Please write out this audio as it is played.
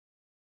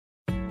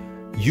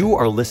You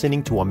are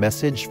listening to a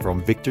message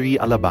from Victory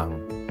Alabang.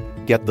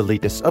 Get the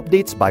latest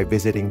updates by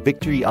visiting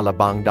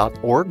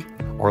victoryalabang.org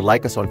or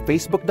like us on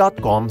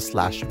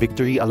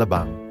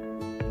facebook.com/victoryalabang.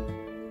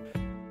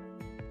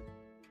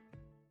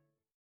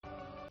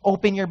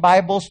 Open your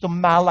Bibles to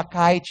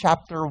Malachi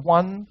chapter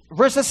 1,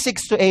 verses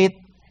 6 to 8,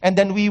 and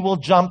then we will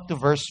jump to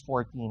verse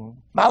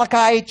 14.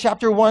 Malachi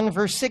chapter 1,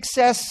 verse 6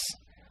 says,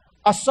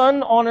 "A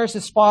son honors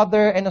his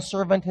father and a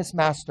servant his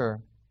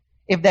master.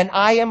 If then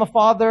I am a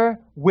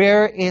father,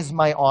 where is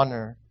my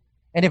honor?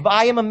 And if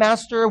I am a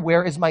master,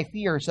 where is my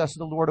fear, says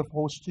the Lord of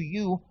hosts to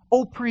you,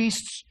 O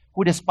priests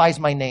who despise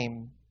my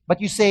name.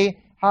 But you say,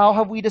 how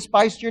have we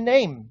despised your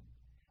name?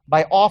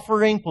 By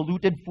offering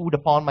polluted food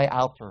upon my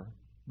altar.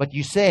 But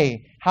you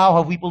say, how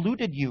have we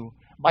polluted you?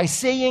 By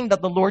saying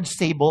that the Lord's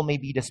table may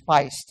be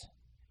despised.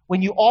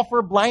 When you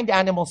offer blind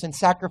animals in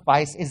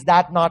sacrifice, is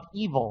that not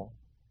evil?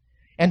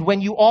 And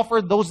when you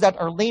offer those that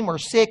are lame or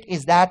sick,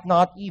 is that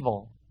not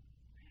evil?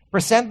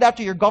 Present that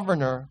to your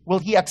governor. Will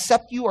he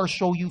accept you or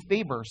show you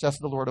favor, says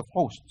the Lord of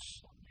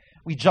hosts."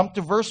 We jump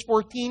to verse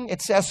 14.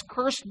 It says,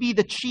 "Cursed be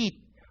the cheat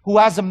who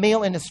has a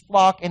male in his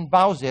flock and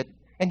vows it,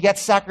 and yet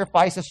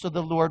sacrifices to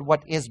the Lord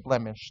what is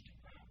blemished.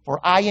 For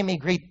I am a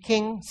great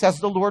king, says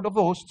the Lord of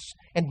hosts,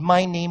 and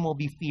my name will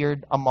be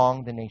feared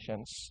among the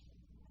nations."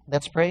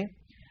 Let's pray.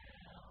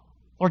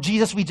 Lord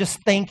Jesus, we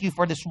just thank you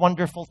for this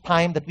wonderful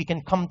time that we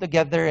can come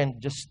together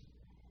and just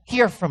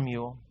hear from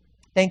you.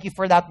 Thank you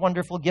for that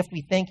wonderful gift.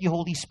 We thank you,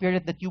 Holy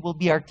Spirit, that you will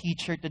be our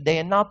teacher today,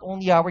 and not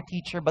only our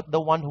teacher, but the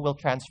one who will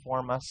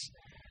transform us.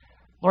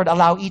 Lord,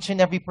 allow each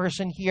and every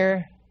person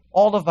here,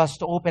 all of us,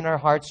 to open our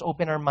hearts,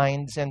 open our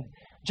minds, and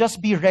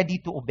just be ready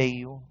to obey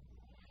you.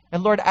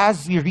 And Lord,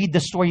 as we read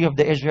the story of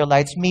the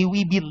Israelites, may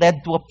we be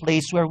led to a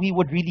place where we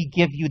would really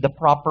give you the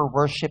proper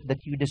worship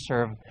that you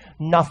deserve,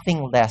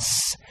 nothing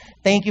less.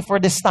 Thank you for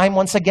this time.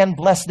 Once again,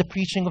 bless the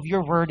preaching of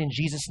your word. In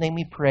Jesus' name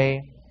we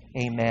pray.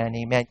 Amen.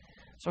 Amen.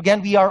 So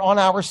again, we are on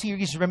our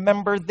series,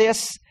 Remember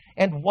This.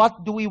 And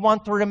what do we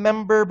want to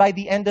remember by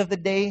the end of the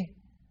day?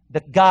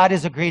 That God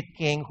is a great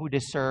king who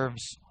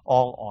deserves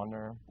all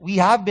honor. We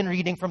have been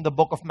reading from the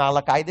book of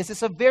Malachi. This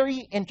is a very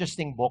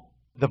interesting book.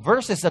 The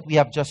verses that we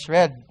have just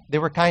read, they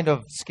were kind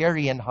of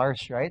scary and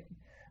harsh, right?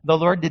 The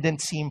Lord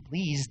didn't seem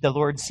pleased. The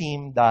Lord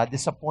seemed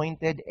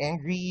disappointed,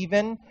 angry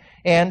even.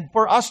 And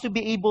for us to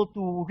be able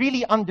to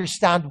really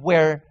understand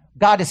where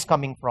God is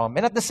coming from,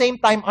 and at the same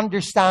time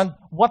understand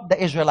what the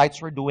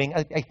Israelites were doing,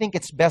 I think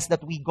it's best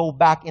that we go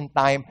back in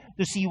time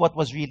to see what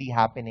was really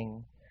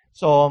happening.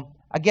 So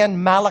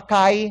again,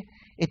 Malachi,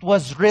 it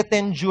was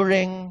written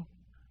during,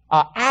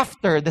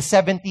 after the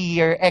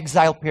 70-year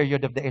exile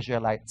period of the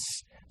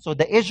Israelites. So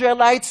the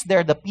Israelites,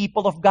 they're the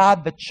people of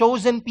God, the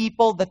chosen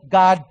people that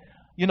God,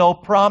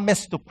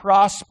 promised to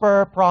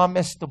prosper,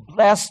 promised to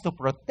bless, to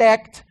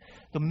protect,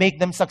 to make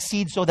them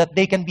succeed so that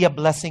they can be a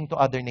blessing to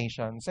other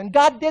nations. And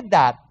God did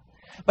that.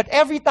 But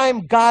every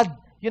time God,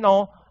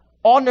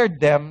 honored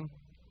them,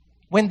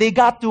 when they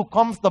got too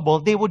comfortable,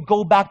 they would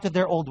go back to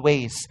their old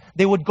ways.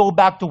 They would go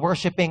back to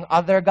worshiping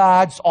other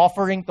gods,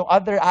 offering to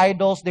other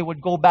idols. They would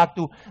go back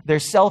to their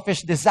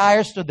selfish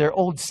desires, to their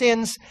old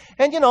sins.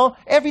 And,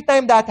 every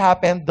time that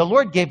happened, the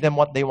Lord gave them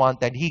what they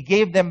wanted. He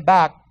gave them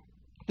back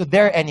to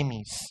their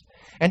enemies.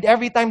 And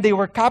every time they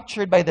were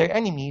captured by their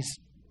enemies,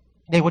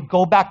 they would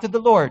go back to the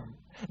Lord.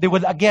 They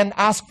would again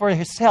ask for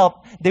His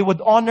help. They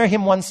would honor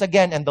Him once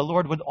again, and the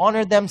Lord would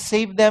honor them,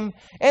 save them.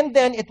 And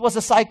then it was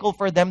a cycle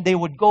for them. They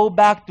would go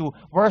back to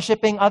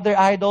worshiping other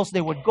idols. They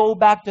would go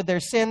back to their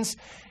sins.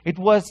 It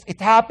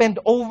happened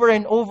over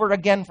and over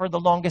again for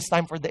the longest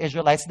time for the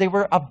Israelites. They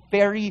were a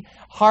very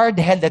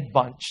hard-headed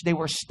bunch. They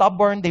were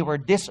stubborn. They were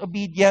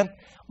disobedient.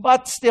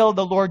 But still,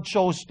 the Lord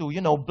chose to,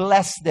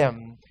 bless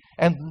them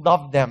and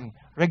love them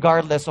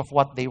regardless of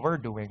what they were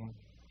doing.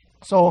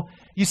 So,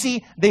 you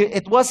see,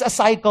 it was a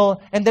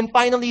cycle, and then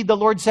finally the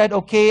Lord said,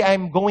 okay,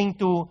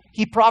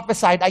 He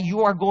prophesied,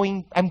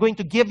 I'm going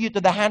to give you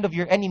to the hand of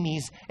your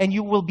enemies, and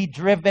you will be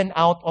driven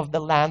out of the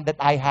land that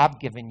I have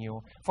given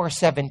you for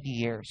 70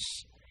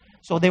 years.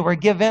 So they were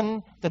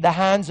given to the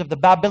hands of the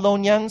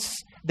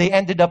Babylonians. They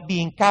ended up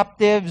being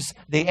captives.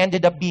 They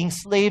ended up being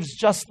slaves,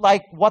 just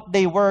like what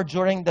they were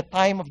during the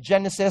time of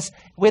Genesis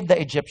with the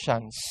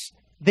Egyptians.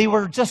 They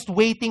were just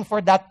waiting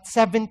for that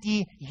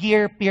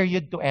 70-year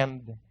period to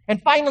end. And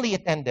finally,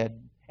 it ended.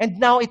 And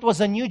now it was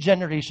a new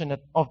generation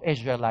of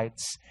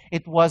Israelites.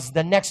 It was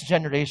the next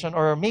generation,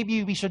 or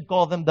maybe we should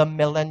call them the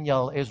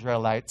millennial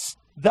Israelites.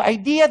 The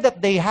idea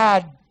that they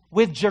had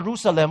with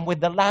Jerusalem, with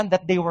the land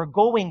that they were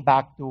going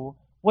back to,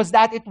 was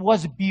that it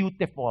was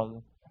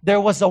beautiful.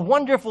 There was a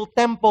wonderful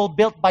temple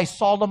built by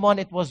Solomon.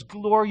 It was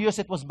glorious.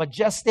 It was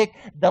majestic.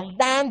 The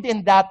land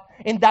in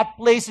that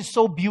place is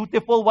so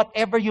beautiful.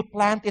 Whatever you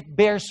plant, it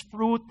bears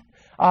fruit.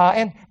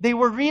 And they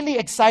were really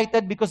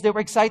excited because they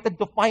were excited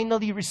to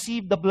finally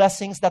receive the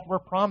blessings that were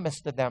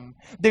promised to them.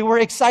 They were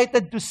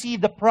excited to see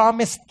the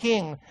promised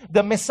king,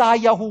 the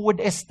Messiah who would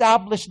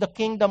establish the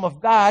kingdom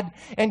of God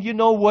and,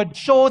 would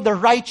show the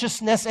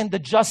righteousness and the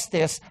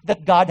justice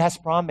that God has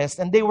promised.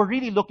 And they were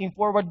really looking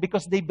forward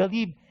because they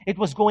believed it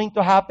was going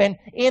to happen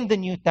in the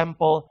new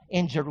temple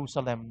in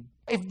Jerusalem.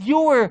 If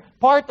you were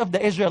part of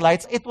the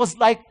Israelites, it was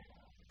like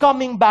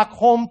coming back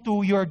home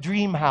to your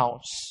dream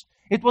house.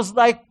 It was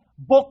like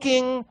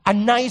booking a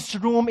nice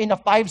room in a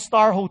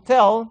 5-star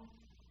hotel.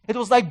 It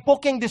was like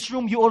booking this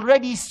room. You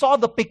already saw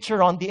the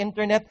picture on the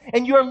internet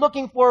and you're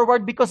looking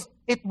forward because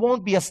it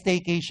won't be a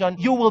staycation.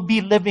 You will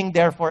be living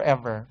there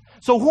forever.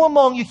 So who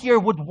among you here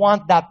would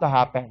want that to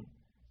happen?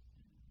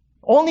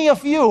 Only a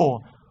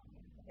few.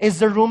 Is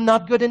the room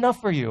not good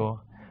enough for you?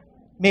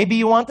 Maybe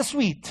you want a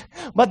suite.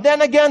 But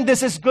then again,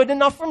 this is good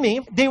enough for me.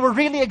 They were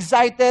really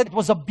excited. It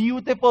was a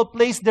beautiful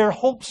place. Their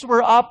hopes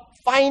were up.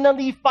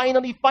 Finally,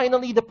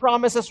 the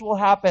promises will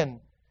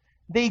happen.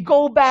 They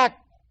go back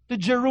to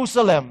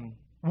Jerusalem.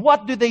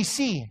 What do they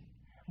see?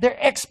 Their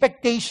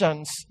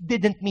expectations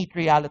didn't meet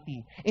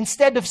reality.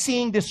 Instead of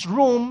seeing this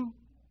room,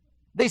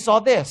 they saw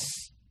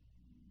this.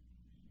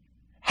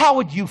 How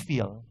would you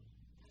feel?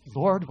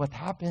 Lord, what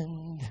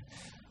happened?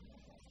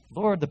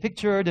 Lord, the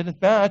picture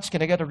didn't match.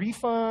 Can I get a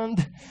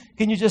refund?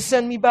 Can you just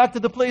send me back to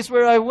the place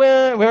where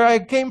I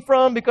came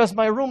from because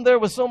my room there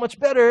was so much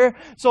better?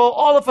 So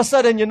all of a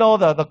sudden,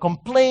 the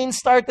complaints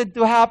started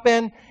to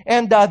happen.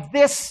 And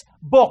this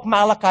book,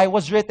 Malachi,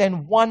 was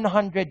written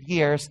 100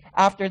 years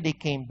after they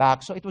came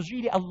back. So it was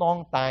really a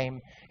long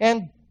time.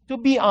 And to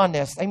be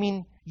honest,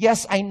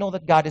 yes, I know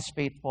that God is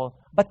faithful,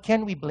 but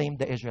can we blame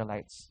the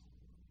Israelites?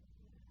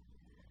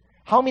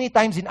 How many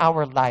times in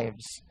our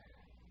lives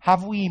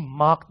have we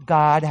mocked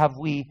God? Have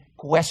we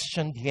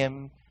questioned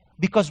Him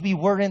because we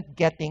weren't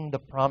getting the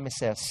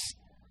promises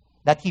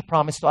that He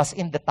promised to us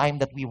in the time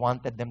that we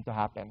wanted them to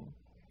happen?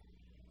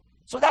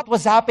 So that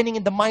was happening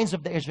in the minds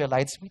of the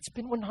Israelites. It's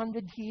been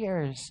 100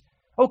 years.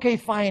 Okay,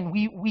 fine.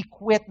 We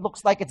quit.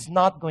 Looks like it's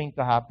not going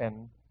to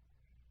happen.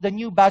 The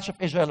new batch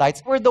of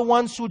Israelites were the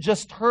ones who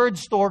just heard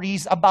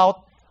stories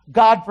about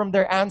God from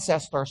their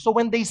ancestors. So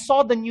when they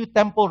saw the new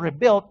temple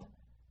rebuilt,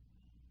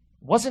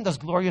 it wasn't as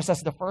glorious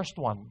as the first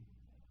one.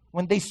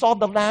 When they saw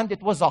the land,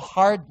 it was a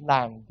hard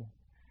land.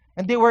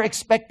 And they were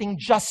expecting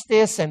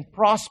justice and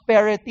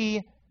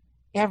prosperity.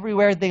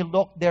 Everywhere they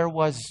looked, there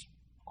was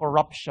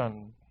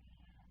corruption.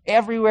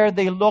 Everywhere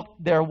they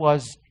looked, there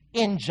was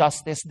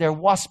injustice. There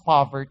was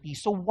poverty.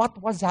 So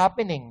what was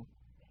happening?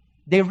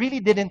 They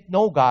really didn't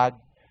know God.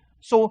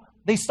 So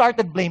they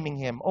started blaming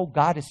Him. Oh,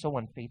 God is so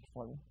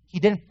unfaithful. He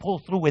didn't pull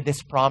through with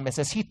His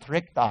promises. He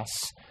tricked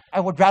us.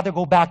 I would rather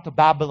go back to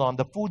Babylon.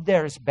 The food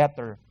there is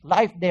better.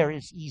 Life there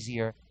is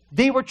easier.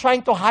 They were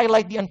trying to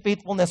highlight the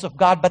unfaithfulness of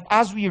God, but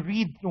as we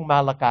read through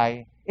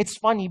Malachi, it's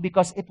funny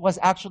because it was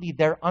actually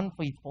their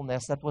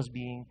unfaithfulness that was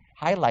being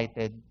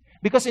highlighted.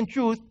 Because in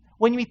truth,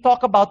 when we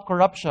talk about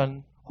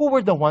corruption, who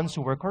were the ones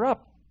who were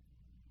corrupt?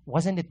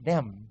 Wasn't it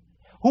them?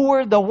 Who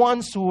were the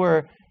ones who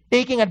were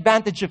taking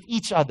advantage of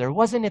each other?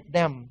 Wasn't it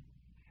them?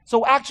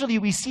 So actually,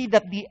 we see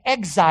that the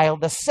exile,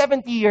 the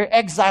 70-year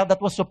exile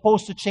that was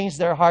supposed to change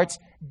their hearts,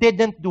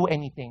 didn't do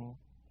anything.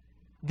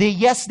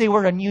 They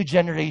were a new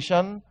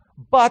generation,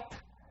 but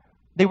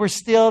they were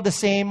still the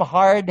same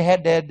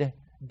hard-headed,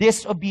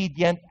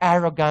 disobedient,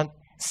 arrogant,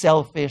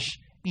 selfish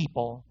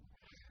people.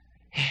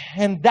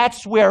 And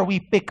that's where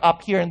we pick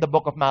up here in the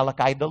book of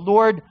Malachi. The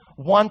Lord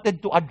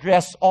wanted to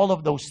address all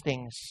of those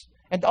things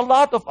and a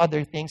lot of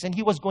other things, and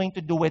He was going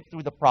to do it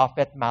through the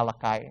prophet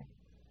Malachi.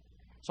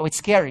 So it's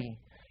scary.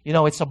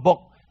 It's a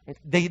book.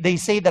 They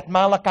say that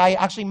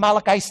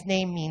Malachi's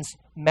name means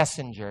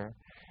messenger.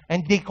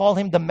 And they call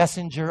him the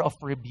messenger of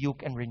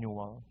rebuke and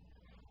renewal.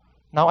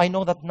 Now, I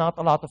know that not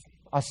a lot of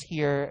us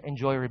here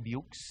enjoy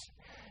rebukes.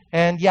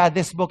 And yeah,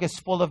 this book is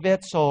full of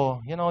it.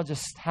 So,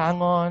 just hang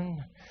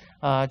on.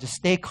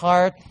 Just take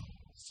heart.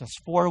 It's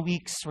just 4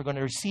 weeks. We're going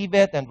to receive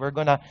it. And we're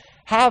going to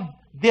have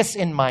this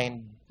in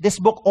mind. This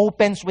book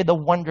opens with a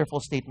wonderful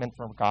statement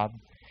from God.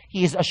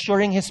 He is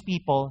assuring His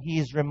people. He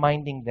is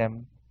reminding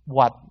them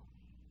what?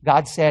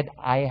 God said,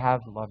 I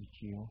have loved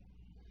you.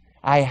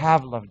 I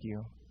have loved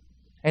you.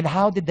 And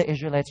how did the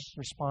Israelites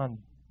respond?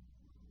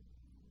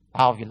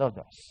 How have you loved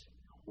us?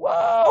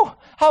 Wow!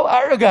 How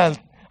arrogant!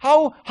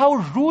 How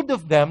rude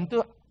of them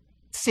to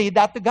say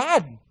that to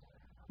God.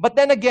 But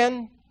then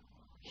again,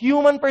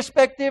 human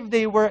perspective,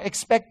 they were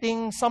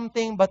expecting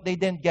something, but they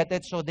didn't get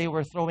it, so they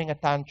were throwing a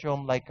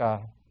tantrum like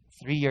a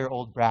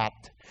 3-year-old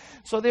brat.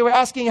 So they were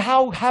asking,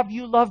 how have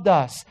you loved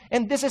us?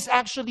 And this is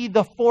actually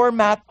the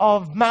format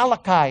of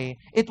Malachi.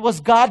 It was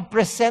God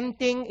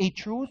presenting a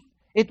truth.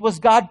 It was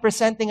God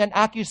presenting an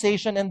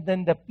accusation, and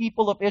then the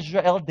people of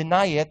Israel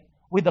deny it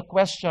with a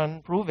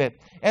question, prove it.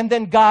 And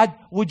then God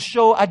would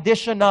show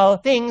additional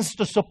things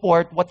to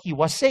support what He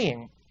was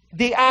saying.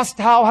 They asked,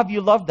 how have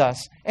you loved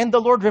us? And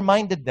the Lord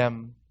reminded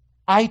them,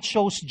 I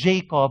chose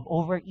Jacob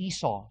over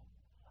Esau.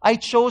 I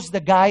chose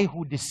the guy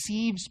who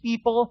deceives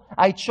people.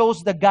 I chose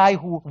the guy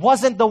who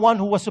wasn't the one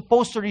who was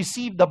supposed to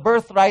receive the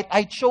birthright.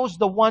 I chose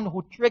the one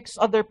who tricks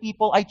other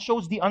people. I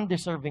chose the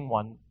undeserving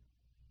one.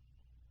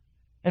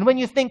 And when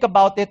you think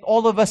about it,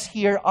 all of us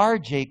here are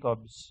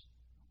Jacobs.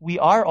 We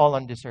are all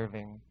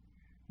undeserving.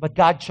 But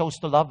God chose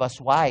to love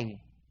us. Why?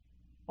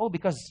 Oh,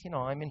 because,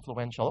 I'm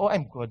influential. Oh,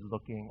 I'm good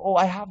looking. Oh,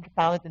 I have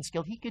talent and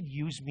skill. He could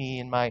use me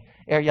in my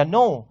area.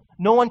 No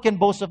one can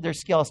boast of their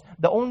skills.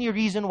 The only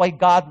reason why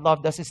God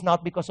loved us is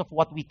not because of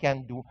what we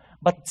can do,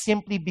 but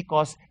simply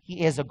because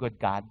He is a good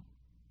God.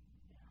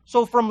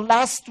 So from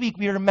last week,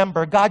 we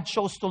remember God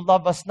chose to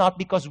love us not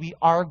because we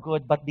are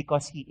good, but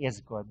because He is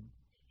good.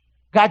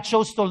 God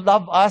chose to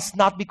love us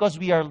not because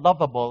we are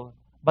lovable,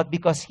 but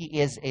because He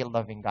is a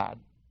loving God.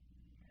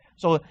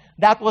 So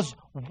that was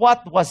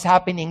what was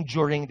happening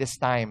during this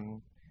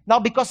time. Now,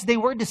 because they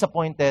were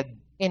disappointed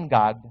in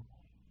God,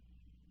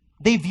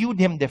 they viewed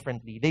Him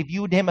differently. They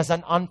viewed Him as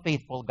an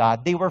unfaithful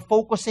God. They were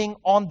focusing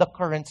on the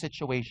current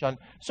situation.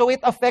 So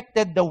it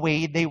affected the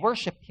way they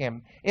worshiped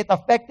Him. It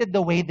affected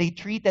the way they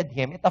treated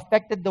Him. It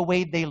affected the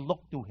way they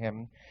looked to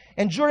Him.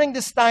 And during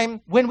this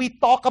time, when we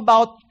talk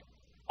about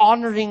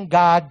honoring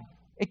God,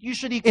 it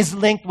usually is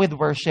linked with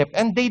worship.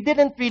 And they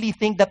didn't really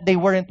think that they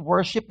weren't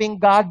worshiping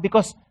God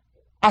because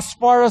as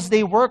far as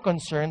they were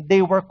concerned,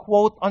 they were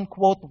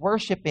quote-unquote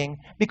worshiping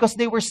because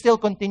they were still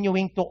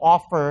continuing to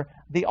offer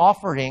the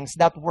offerings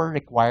that were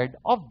required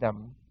of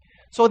them.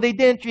 So they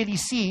didn't really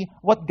see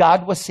what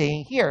God was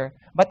saying here.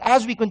 But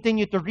as we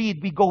continue to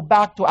read, we go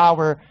back to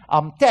our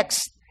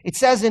text. It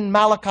says in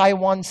Malachi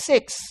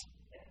 1:6,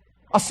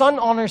 "A son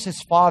honors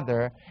his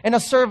father, and a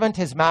servant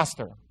his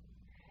master.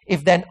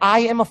 If then I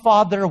am a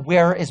father,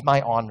 where is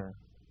my honor?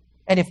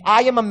 And if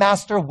I am a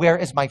master, where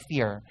is my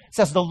fear?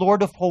 Says the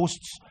Lord of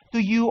hosts to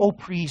you, O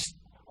priest,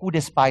 who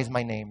despise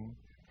my name."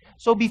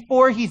 So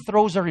before he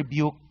throws a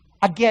rebuke,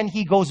 again,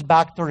 he goes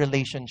back to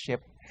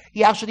relationship.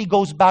 He actually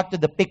goes back to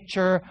the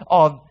picture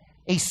of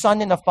a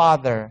son and a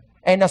father,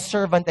 and a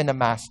servant and a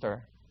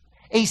master.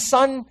 A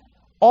son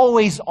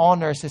always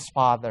honors his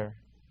father.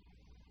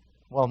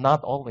 Well,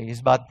 not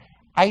always, but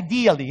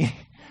ideally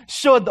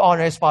should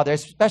honor his father,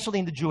 especially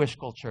in the Jewish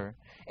culture.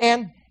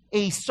 And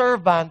a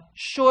servant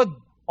should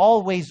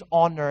always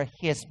honor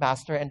his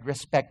master and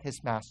respect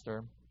his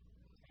master.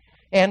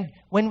 And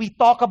when we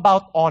talk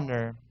about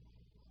honor,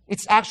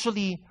 it's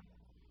actually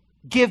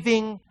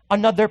giving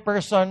another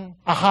person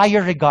a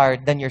higher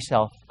regard than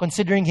yourself,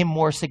 considering him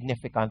more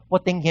significant,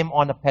 putting him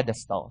on a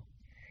pedestal.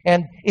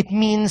 And it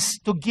means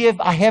to give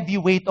a heavy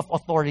weight of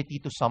authority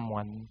to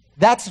someone.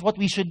 That's what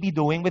we should be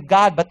doing with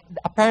God, but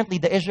apparently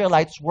the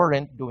Israelites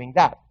weren't doing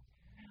that.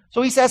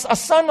 So he says, "A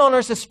son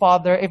honors his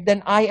father. If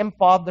then I am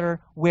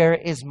father, where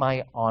is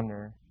my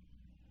honor?"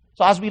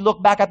 So as we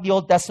look back at the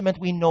Old Testament,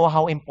 we know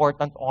how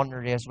important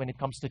honor is when it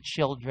comes to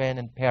children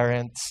and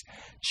parents.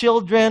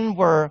 Children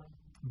were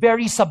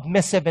very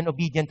submissive and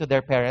obedient to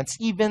their parents.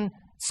 Even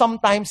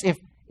sometimes if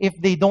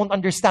they don't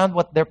understand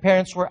what their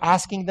parents were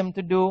asking them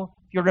to do.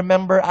 If you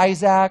remember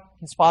Isaac,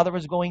 his father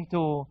was going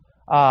to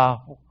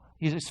offer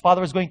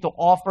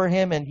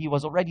him, and he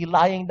was already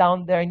lying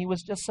down there, and he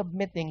was just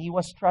submitting. He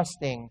was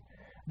trusting.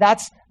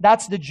 That's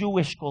the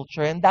Jewish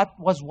culture, and that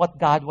was what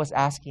God was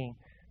asking.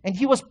 And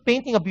he was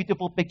painting a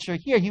beautiful picture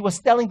here. He was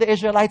telling the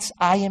Israelites,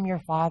 "I am your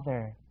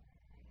father.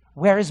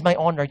 Where is my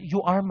honor?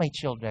 You are my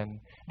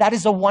children." That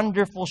is a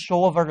wonderful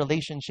show of a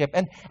relationship.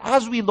 And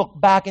as we look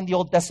back in the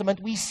Old Testament,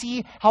 we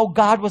see how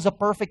God was a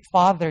perfect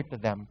father to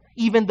them,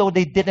 even though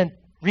they didn't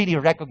really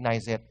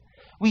recognize it.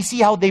 We see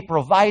how He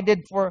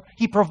provided for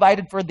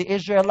the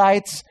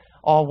Israelites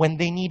when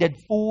they needed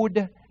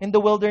food in the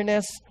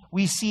wilderness.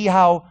 We see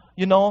how,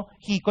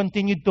 He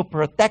continued to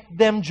protect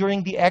them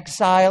during the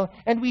exile.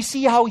 And we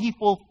see how He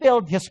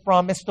fulfilled His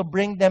promise to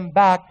bring them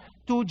back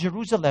to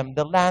Jerusalem,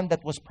 the land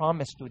that was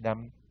promised to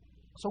them.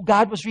 So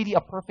God was really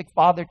a perfect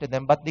father to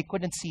them, but they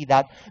couldn't see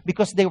that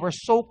because they were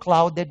so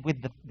clouded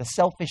with the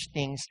selfish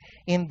things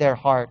in their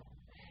heart.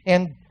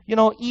 And,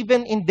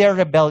 even in their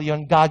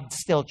rebellion, God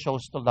still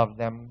chose to love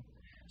them.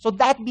 So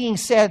that being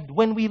said,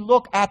 when we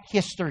look at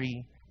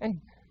history,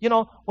 and,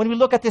 when we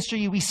look at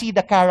history, we see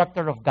the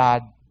character of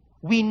God.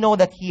 We know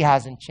that He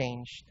hasn't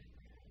changed.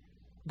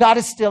 God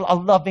is still a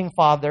loving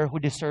Father who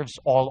deserves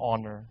all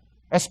honor,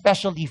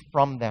 especially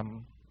from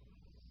them.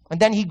 And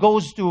then He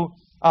goes to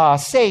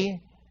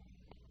say,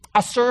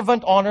 "A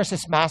servant honors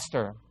his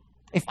master.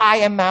 If I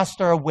am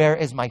master, where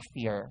is my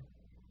fear?"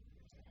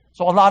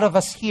 So a lot of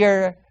us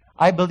here,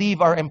 I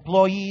believe, are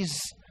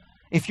employees.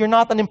 If you're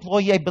not an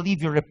employee, I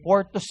believe you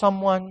report to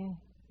someone.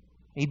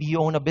 Maybe you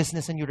own a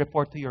business and you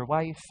report to your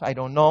wife. I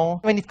don't know.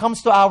 When it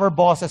comes to our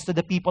bosses, to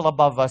the people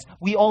above us,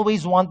 we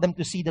always want them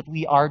to see that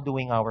we are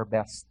doing our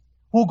best.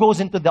 Who goes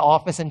into the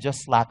office and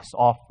just slacks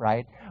off,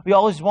 right? We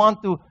always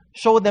want to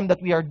show them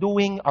that we are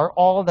doing our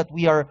all, that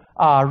we are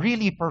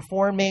really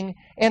performing.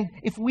 And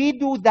if we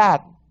do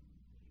that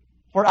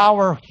for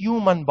our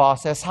human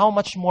bosses, how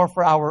much more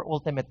for our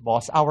ultimate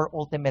boss, our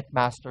ultimate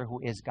master,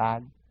 who is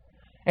God?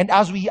 And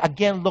as we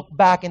again look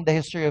back in the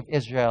history of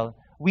Israel,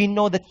 we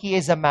know that He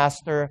is a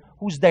master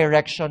whose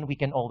direction we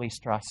can always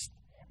trust.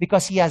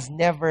 Because He has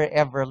never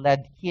ever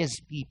led His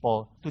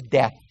people to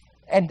death.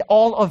 And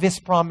all of His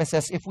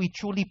promises, if we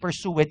truly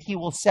pursue it, He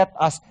will set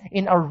us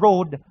in a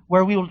road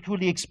where we will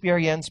truly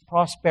experience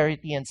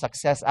prosperity and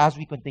success as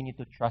we continue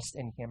to trust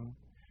in Him.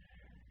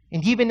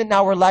 And even in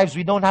our lives,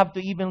 we don't have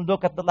to even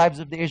look at the lives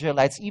of the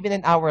Israelites. Even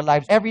in our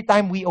lives, every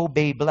time we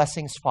obey,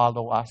 blessings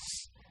follow us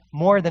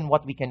more than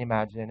what we can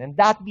imagine. And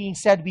that being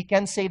said, we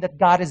can say that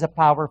God is a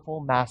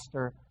powerful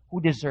master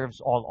who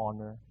deserves all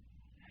honor.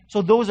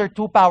 So those are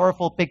two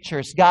powerful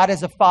pictures. God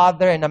as a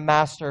father and a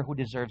master who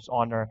deserves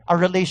honor. A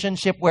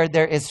relationship where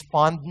there is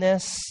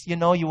fondness. You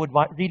would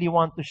really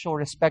want to show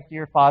respect to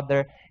your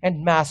father.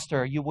 And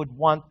master, you would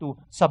want to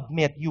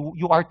submit.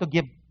 You are to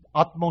give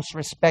utmost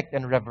respect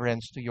and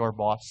reverence to your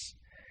boss.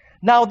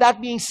 Now,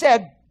 that being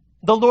said,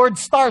 the Lord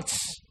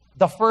starts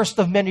the first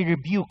of many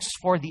rebukes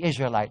for the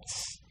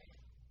Israelites.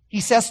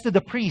 He says to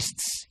the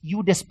priests,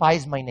 "You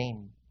despise my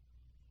name."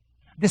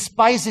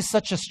 Despise is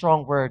such a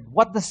strong word.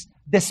 What does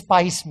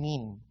despise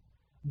mean?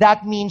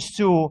 That means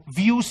to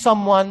view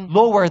someone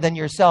lower than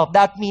yourself.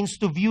 That means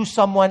to view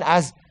someone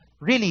as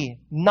really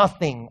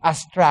nothing,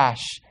 as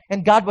trash.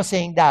 And God was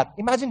saying that.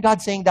 Imagine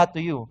God saying that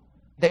to you.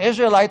 The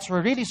Israelites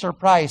were really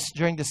surprised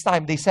during this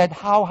time. They said,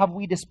 "How have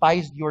we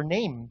despised your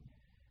name?"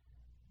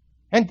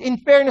 And in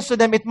fairness to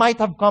them, it might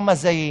have come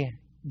as a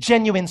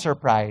genuine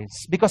surprise.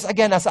 Because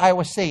again, as I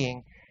was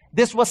saying,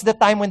 this was the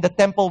time when the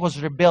temple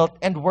was rebuilt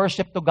and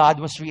worship to God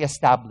was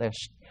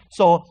reestablished.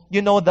 So,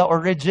 the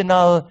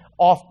original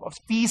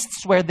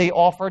feasts where they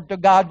offered to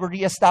God were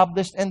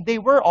reestablished and they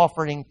were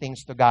offering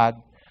things to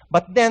God.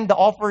 But then the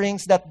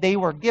offerings that they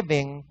were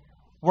giving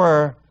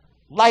were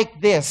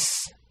like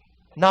this,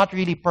 not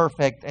really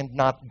perfect and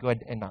not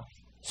good enough.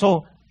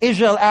 So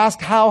Israel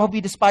asked, "How have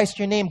we despised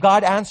your name?"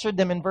 God answered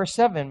them in verse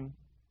 7,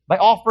 "By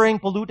offering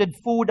polluted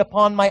food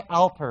upon my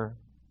altar."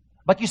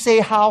 But you say,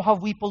 "How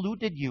have we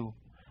polluted you?"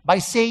 By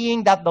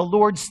saying that the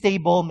Lord's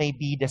table may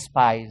be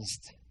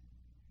despised.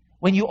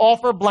 When you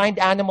offer blind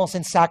animals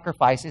in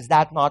sacrifice, is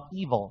that not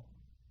evil?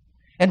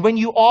 And when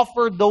you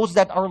offer those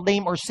that are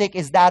lame or sick,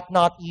 is that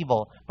not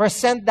evil?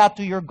 Present that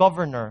to your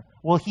governor.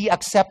 Will he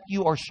accept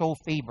you or show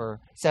favor,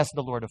 says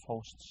the Lord of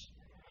hosts.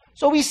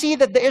 So we see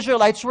that the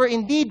Israelites were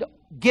indeed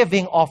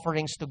giving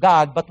offerings to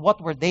God, but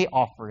what were they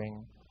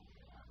offering?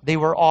 They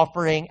were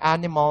offering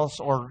animals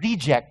or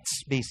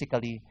rejects,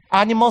 basically.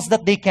 Animals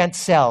that they can't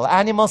sell,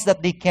 animals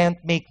that they can't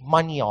make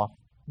money off.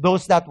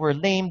 Those that were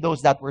lame,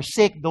 those that were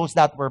sick, those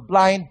that were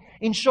blind.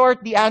 In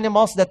short, the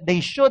animals that they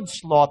should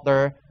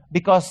slaughter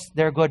because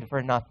they're good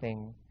for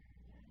nothing.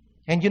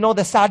 And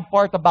the sad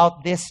part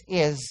about this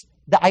is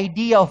the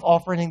idea of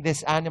offering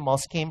these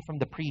animals came from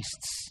the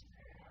priests.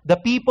 The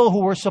people who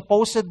were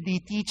supposedly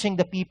teaching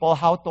the people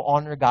how to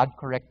honor God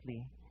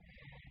correctly.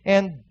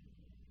 And,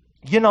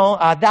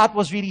 that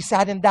was really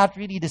sad and that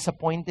really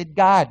disappointed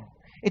God.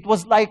 It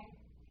was like,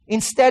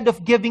 instead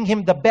of giving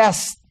Him the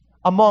best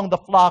among the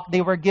flock,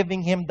 they were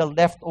giving Him the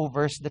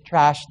leftovers, the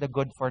trash, the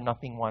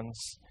good-for-nothing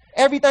ones.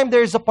 Every time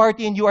there is a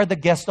party and you are the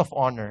guest of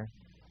honor,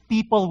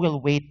 people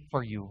will wait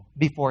for you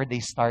before they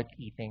start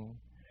eating.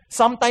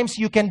 Sometimes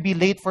you can be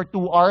late for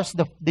 2 hours.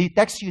 They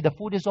text you, the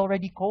food is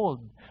already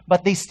cold.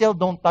 But they still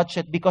don't touch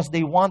it because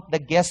they want the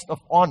guest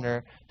of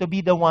honor to be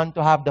the one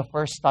to have the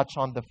first touch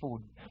on the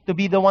food. To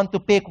be the one to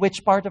pick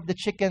which part of the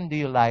chicken do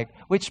you like?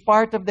 Which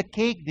part of the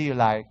cake do you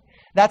like?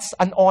 That's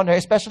an honor,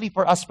 especially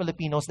for us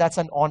Filipinos. That's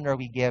an honor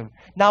we give.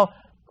 Now,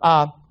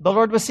 the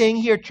Lord was saying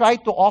here, try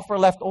to offer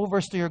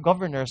leftovers to your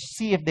governors.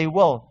 See if they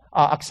will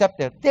accept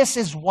it. This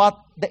is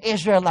what the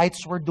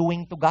Israelites were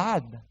doing to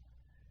God.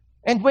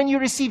 And when you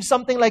receive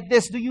something like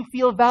this, do you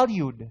feel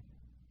valued?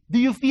 Do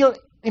you feel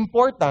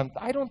important?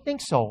 I don't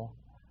think so.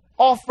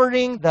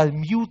 Offering the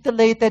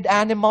mutilated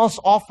animals,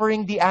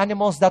 offering the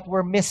animals that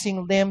were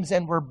missing limbs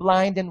and were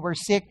blind and were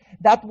sick,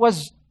 that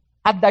was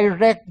a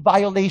direct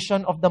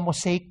violation of the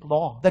Mosaic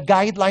law, the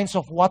guidelines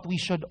of what we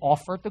should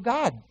offer to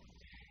God.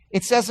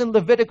 It says in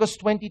Leviticus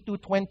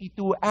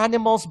 22:22,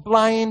 animals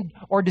blind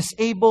or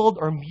disabled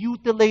or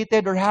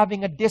mutilated or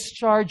having a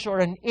discharge or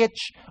an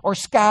itch or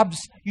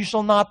scabs, you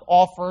shall not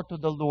offer to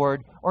the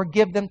Lord or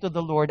give them to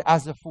the Lord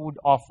as a food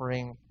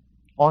offering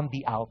on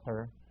the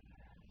altar.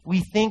 We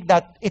think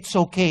that it's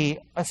okay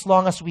as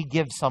long as we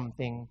give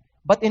something.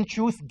 But in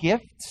truth,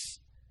 gifts,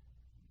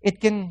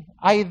 it can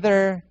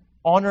either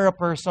honor a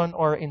person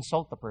or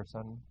insult a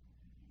person.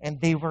 And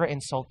they were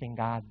insulting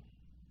God.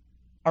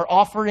 Our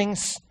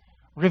offerings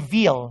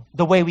reveal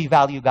the way we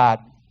value God.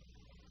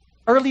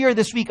 Earlier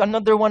this week,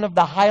 another one of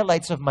the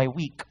highlights of my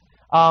week,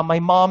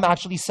 my mom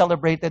actually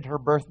celebrated her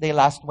birthday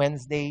last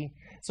Wednesday.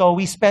 So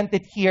we spent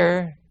it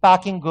here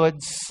packing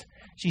goods.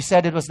 She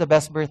said it was the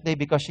best birthday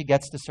because she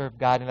gets to serve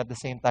God and at the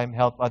same time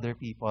help other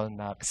people.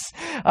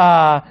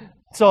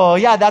 So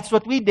yeah, that's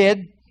what we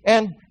did.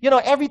 And,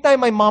 every time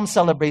my mom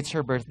celebrates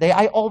her birthday,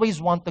 I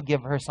always want to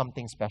give her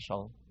something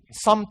special.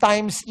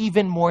 Sometimes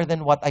even more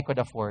than what I could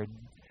afford.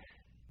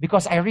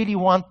 Because I really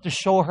want to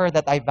show her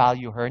that I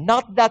value her.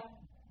 Not that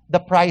the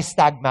price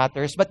tag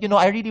matters. But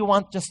I really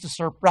want just to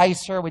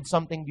surprise her with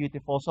something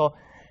beautiful. So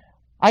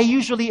I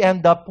usually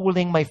end up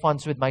pooling my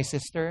funds with my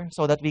sister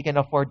so that we can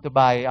afford to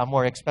buy a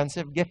more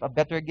expensive gift, a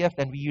better gift.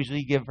 And we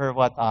usually give her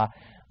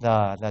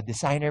the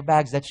designer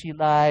bags that she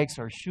likes,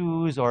 or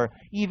shoes, or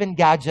even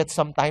gadgets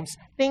sometimes.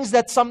 Things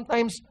that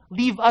sometimes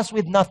leave us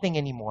with nothing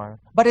anymore.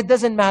 But it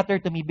doesn't matter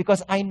to me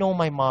because I know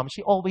my mom.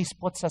 She always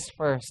puts us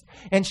first.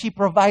 And she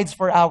provides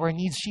for our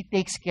needs. She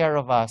takes care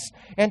of us.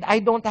 And I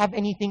don't have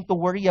anything to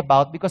worry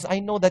about because I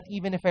know that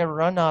even if I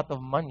run out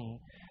of money,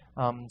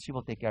 she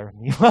will take care of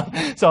me.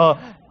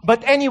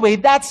 But anyway,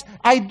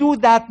 I do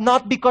that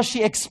not because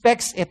she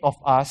expects it of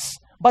us,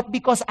 but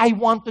because I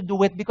want to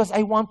do it, because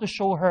I want to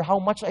show her how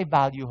much I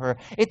value her.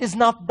 It is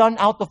not done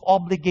out of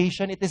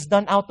obligation. It is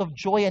done out of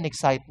joy and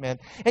excitement.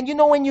 And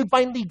when you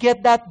finally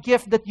get that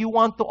gift that you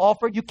want to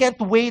offer, you can't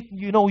wait.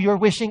 You're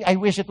wishing, I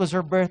wish it was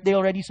her birthday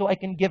already so I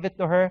can give it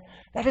to her.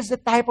 That is the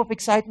type of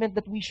excitement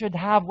that we should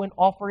have when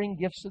offering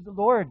gifts to the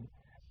Lord.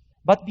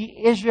 But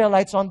the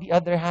Israelites, on the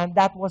other hand,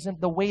 that wasn't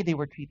the way they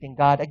were treating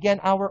God. Again,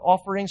 our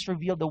offerings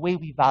reveal the way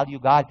we value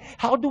God.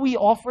 How do we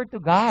offer to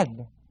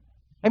God?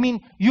 I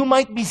mean, you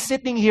might be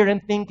sitting here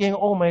and thinking,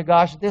 oh my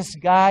gosh, this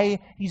guy,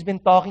 he's been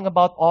talking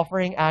about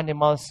offering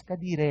animals.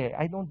 Kadire,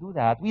 I don't do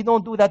that. We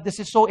don't do that. This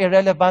is so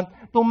irrelevant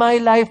to my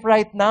life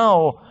right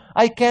now.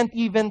 I can't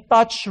even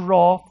touch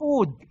raw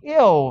food.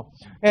 Ew.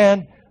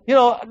 And,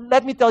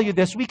 let me tell you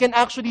this. We can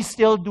actually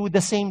still do the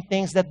same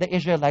things that the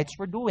Israelites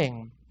were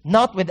doing.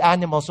 Not with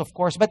animals, of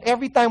course, but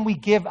every time we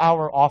give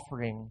our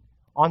offering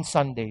on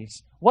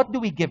Sundays, what do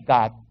we give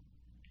God?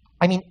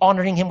 I mean,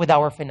 honoring Him with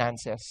our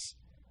finances.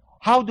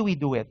 How do we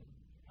do it?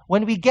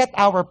 When we get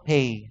our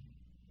pay,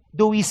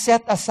 do we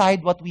set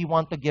aside what we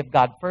want to give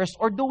God first?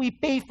 Or do we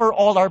pay for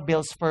all our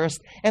bills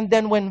first? And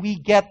then when we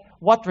get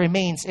what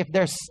remains, if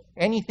there's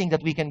anything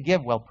that we can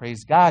give, well,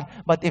 praise God.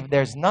 But if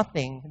there's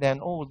nothing, then,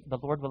 the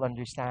Lord will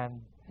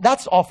understand.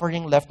 That's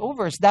offering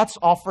leftovers. That's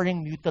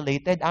offering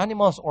mutilated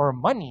animals or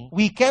money.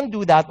 We can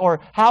do that. Or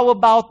how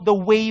about the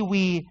way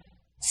we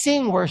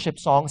sing worship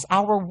songs?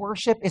 Our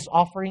worship is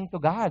offering to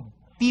God.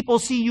 People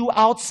see you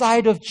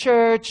outside of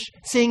church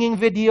singing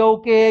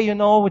videoke,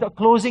 with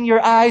closing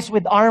your eyes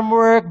with arm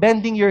work,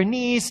 bending your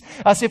knees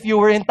as if you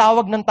were in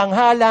Tawag ng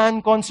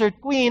Tanghalan, concert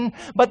queen.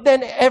 But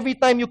then every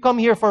time you come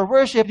here for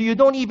worship, you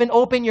don't even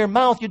open your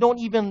mouth, you don't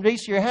even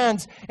raise your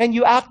hands, and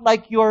you act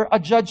like you're a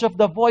judge of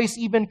the voice,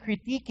 even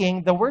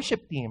critiquing the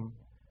worship team.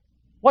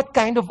 What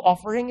kind of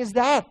offering is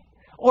that?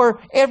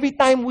 Or every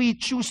time we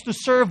choose to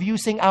serve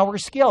using our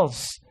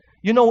skills.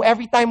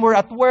 Every time we're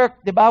at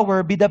work, diba,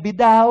 we're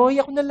bida-bida. Oy,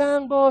 ako na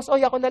lang, boss.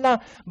 Oy, ako na lang.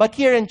 But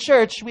here in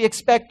church, we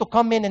expect to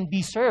come in and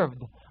be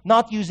served,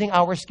 not using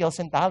our skills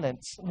and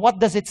talents. What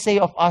does it say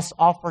of us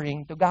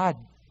offering to God?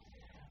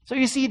 So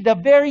you see, the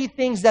very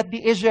things that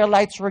the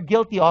Israelites were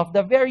guilty of,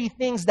 the very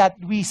things that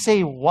we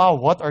say, wow,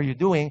 what are you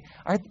doing,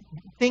 are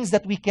things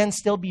that we can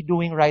still be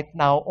doing right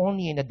now,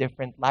 only in a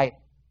different light.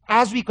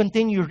 As we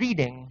continue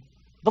reading,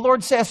 the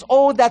Lord says,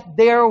 oh, that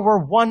there were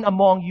one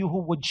among you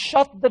who would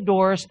shut the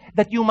doors,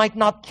 that you might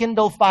not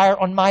kindle fire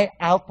on my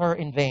altar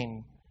in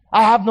vain.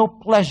 I have no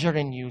pleasure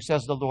in you,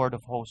 says the Lord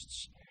of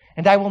hosts,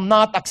 and I will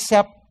not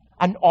accept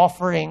an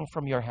offering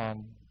from your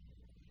hand.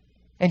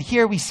 And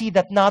here we see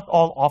that not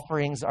all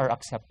offerings are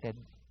accepted.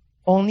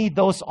 Only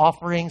those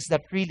offerings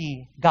that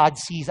really God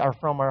sees are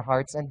from our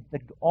hearts, and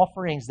the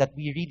offerings that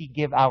we really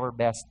give our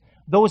best.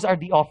 Those are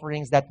the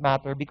offerings that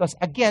matter. Because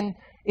again,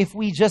 if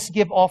we just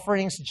give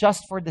offerings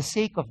just for the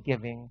sake of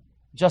giving,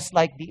 just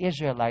like the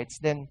Israelites,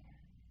 then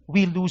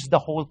we lose the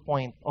whole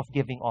point of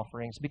giving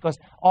offerings. Because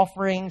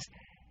offerings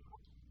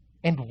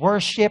and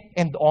worship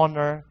and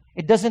honor,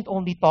 it doesn't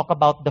only talk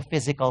about the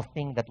physical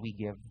thing that we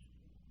give.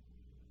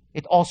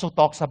 It also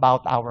talks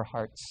about our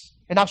hearts.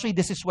 And actually,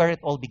 this is where it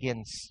all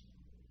begins.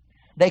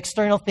 The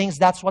external things,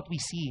 that's what we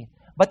see.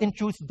 But in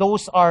truth,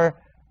 those are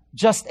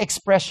just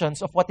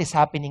expressions of what is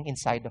happening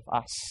inside of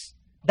us.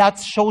 That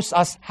shows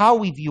us how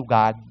we view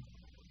God.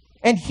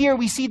 And here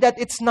we see that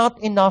it's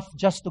not enough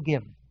just to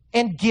give.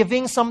 And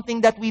giving something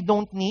that we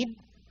don't need,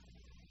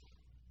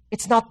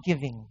 it's not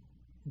giving.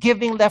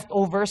 Giving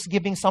leftovers,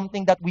 giving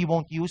something that we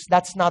won't use,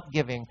 that's not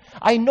giving.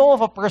 I know of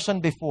a person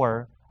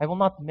before, I will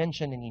not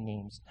mention any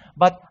names,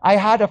 but I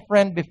had a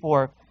friend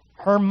before,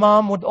 her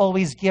mom would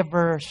always give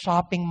her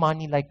shopping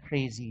money like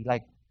crazy,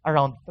 like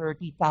around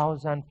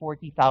 30,000,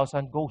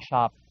 40,000, go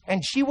shop.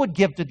 And she would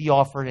give to the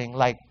offering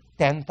like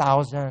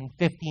 10,000,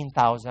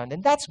 15,000.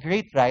 And that's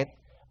great, right?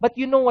 But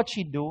you know what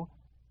she'd do?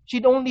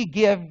 She'd only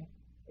give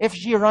if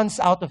she runs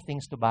out of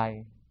things to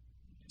buy.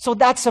 So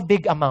that's a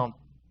big amount.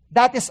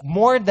 That is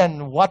more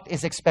than what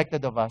is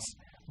expected of us.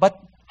 But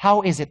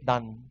how is it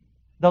done?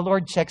 The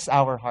Lord checks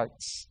our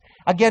hearts.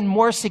 Again,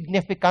 more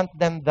significant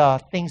than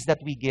the things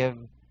that we give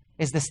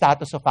is the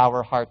status of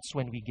our hearts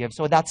when we give.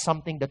 So that's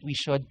something that we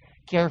should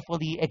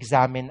carefully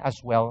examine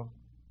as well.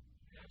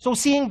 So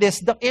seeing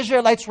this, the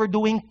Israelites were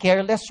doing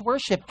careless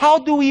worship. How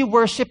do we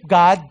worship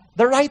God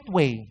the right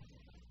way?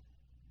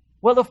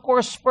 Well, of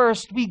course,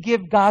 first, we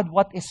give God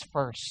what is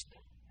first.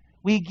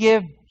 We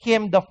give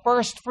Him the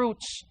first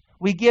fruits.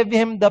 We give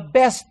Him the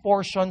best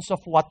portions of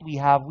what we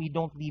have. We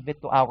don't leave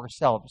it to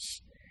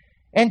ourselves.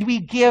 And we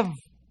give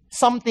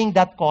something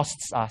that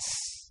costs us.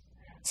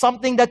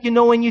 Something that,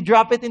 when you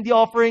drop it in the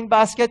offering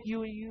basket,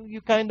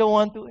 you kind of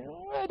want to,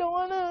 I don't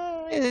want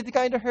to, it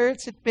kind of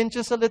hurts, it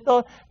pinches a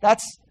little.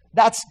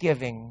 That's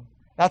giving.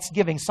 That's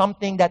giving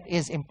something that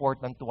is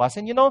important to us.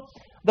 And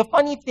the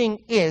funny thing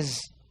is,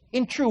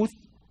 in truth,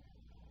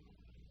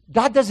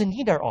 God doesn't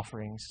need our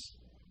offerings.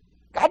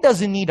 God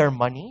doesn't need our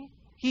money.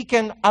 He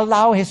can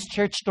allow His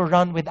church to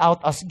run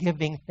without us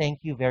giving thank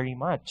you very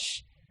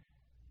much.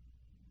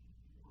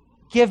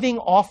 Giving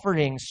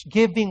offerings,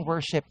 giving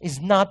worship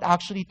is not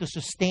actually to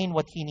sustain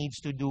what He needs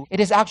to do. It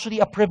is actually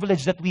a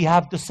privilege that we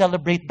have to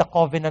celebrate the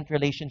covenant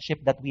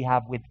relationship that we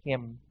have with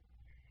Him.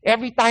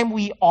 Every time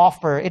we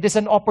offer, it is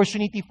an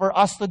opportunity for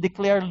us to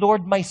declare,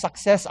 Lord, my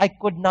success, I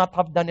could not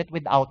have done it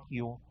without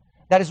you.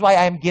 That is why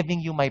I am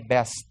giving you my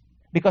best,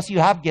 because you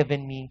have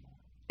given me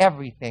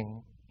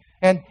everything.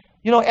 And,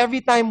 every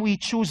time we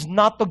choose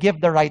not to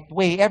give the right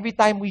way, every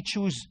time we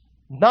choose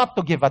not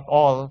to give at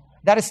all,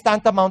 that is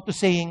tantamount to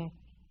saying,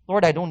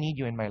 Lord, I don't need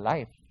you in my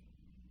life.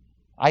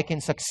 I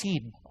can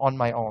succeed on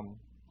my own.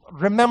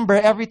 Remember,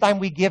 every time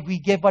we give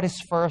what is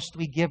first,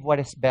 we give what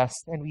is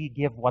best, and we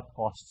give what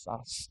costs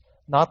us.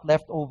 Not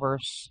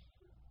leftovers,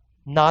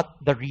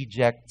 not the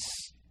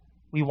rejects.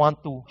 We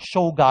want to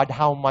show God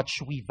how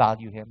much we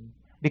value Him,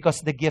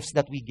 because the gifts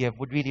that we give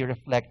would really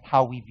reflect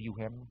how we view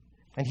Him.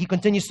 And He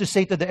continues to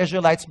say to the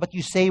Israelites, but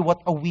you say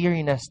what a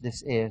weariness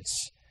this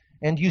is,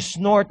 and you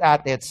snort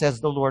at it, says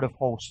the Lord of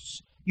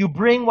hosts. You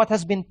bring what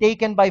has been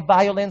taken by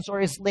violence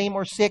or is lame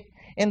or sick,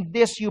 and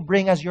this you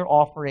bring as your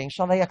offering.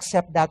 Shall I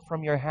accept that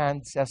from your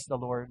hand, says the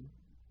Lord?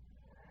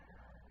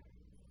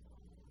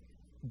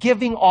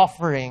 Giving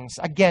offerings,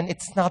 again,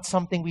 it's not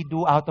something we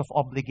do out of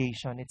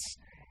obligation.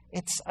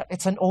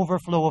 It's an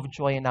overflow of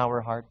joy in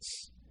our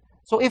hearts.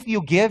 So if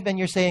you give and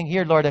you're saying,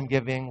 here, Lord, I'm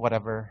giving,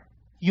 whatever.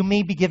 You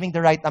may be giving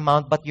the right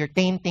amount, but you're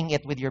tainting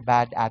it with your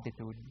bad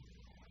attitude.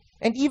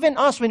 And even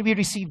us, when we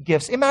receive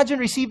gifts, imagine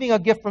receiving a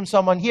gift from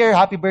someone, here,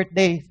 happy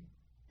birthday.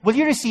 Will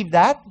you receive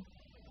that?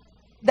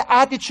 The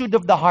attitude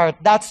of the heart,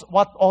 that's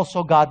what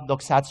also God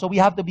looks at. So we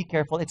have to be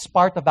careful. It's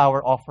part of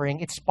our offering.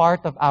 It's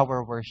part of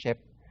our worship.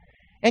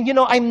 And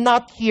I'm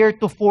not here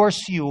to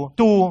force you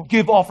to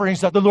give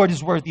offerings that the Lord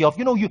is worthy of.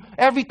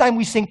 Every time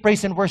we sing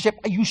praise and worship,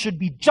 you should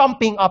be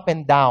jumping up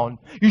and down.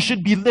 You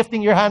should be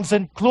lifting your hands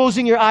and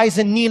closing your eyes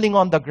and kneeling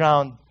on the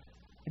ground.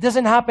 It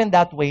doesn't happen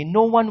that way.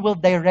 No one will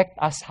direct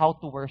us how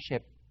to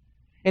worship.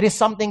 It is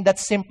something that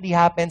simply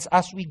happens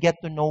as we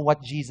get to know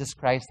what Jesus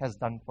Christ has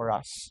done for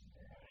us.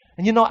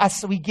 And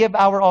as we give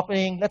our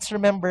offering, let's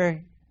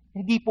remember,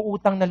 hindi po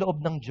utang na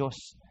loob ng Diyos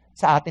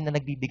sa atin na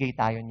nagbibigay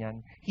tayo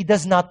niyan. He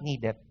does not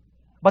need it.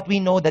 But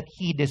we know that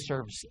He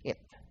deserves it.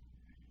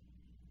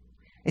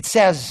 It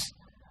says,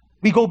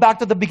 we go back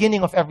to the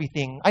beginning of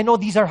everything. I know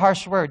these are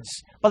harsh words,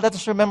 but let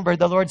us remember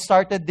the Lord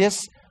started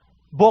this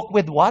book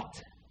with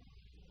what?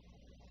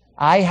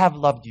 I have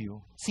loved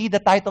you. See, the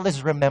title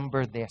is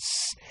Remember This.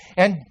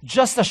 And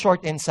just a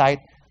short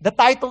insight, the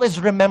title is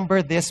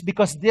Remember This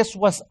because this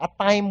was a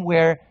time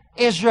where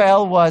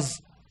Israel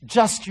was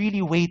just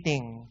really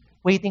waiting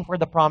for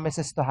the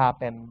promises to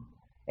happen.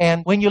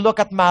 And when you look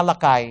at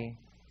Malachi,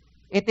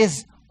 it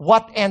is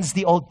what ends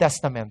the Old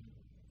Testament.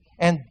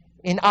 And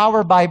in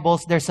our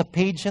Bibles, there's a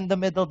page in the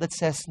middle that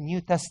says New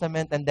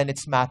Testament, and then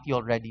it's Matthew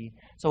already.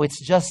 So it's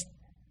just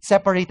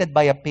separated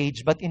by a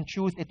page, but in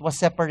truth, it was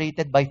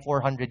separated by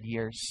 400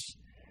 years.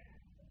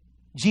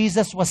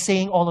 Jesus was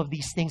saying all of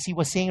these things. He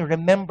was saying,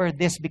 remember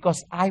this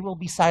because I will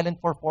be silent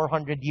for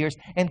 400 years,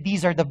 and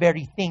these are the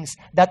very things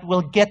that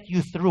will get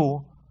you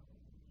through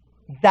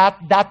that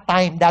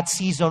time, that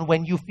season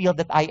when you feel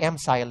that I am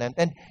silent.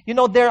 And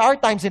there are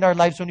times in our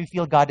lives when we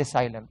feel God is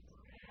silent.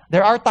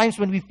 There are times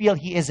when we feel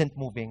He isn't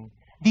moving.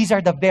 These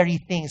are the very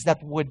things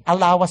that would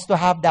allow us to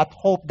have that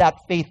hope, that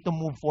faith to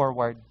move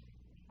forward.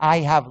 I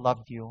have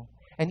loved you.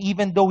 And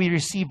even though we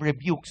receive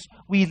rebukes,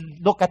 we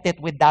look at it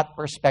with that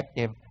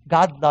perspective.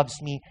 God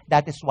loves me.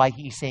 That is why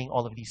He is saying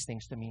all of these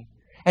things to me.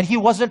 And He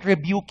wasn't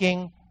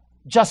rebuking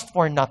just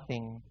for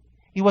nothing.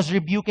 He was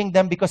rebuking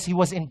them because He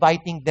was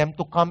inviting them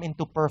to come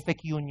into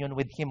perfect union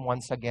with Him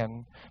once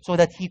again so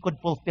that He could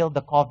fulfill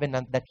the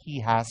covenant that He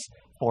has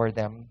for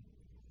them.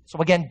 So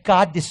again,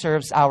 God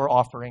deserves our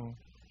offering.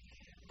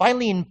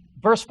 Finally, in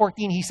verse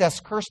 14, He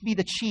says, cursed be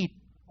the cheat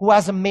who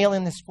has a male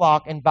in his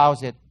flock and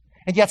vows it,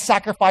 and yet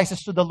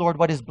sacrifices to the Lord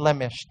what is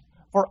blemished.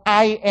 For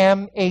I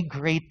am a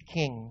great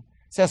king,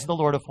 says the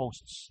Lord of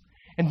hosts,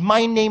 and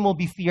my name will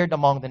be feared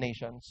among the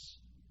nations.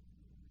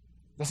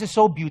 This is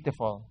so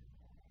beautiful.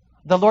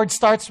 The Lord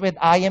starts with,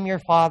 I am your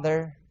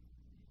father.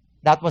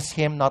 That was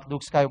Him, not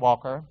Luke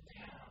Skywalker.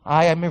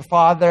 I am your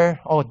father.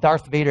 Oh,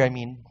 Darth Vader, I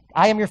mean.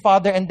 I am your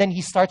father. And then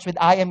He starts with,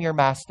 I am your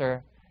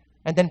master.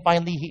 And then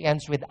finally, He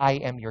ends with, I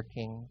am your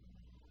king.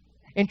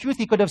 In truth,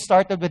 He could have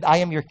started with, I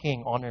am your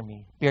king, honor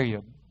me,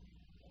 period.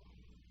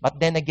 But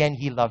then again,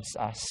 He loves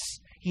us.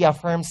 He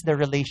affirms the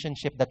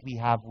relationship that we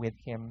have with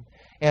Him.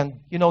 And,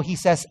 He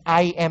says,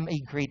 I am a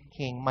great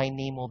king. My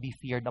name will be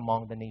feared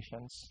among the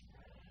nations.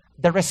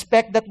 The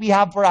respect that we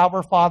have for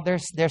our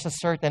fathers, there's a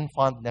certain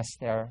fondness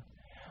there.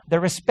 The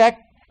respect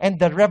and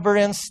the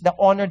reverence, the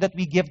honor that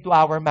we give to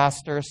our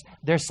masters,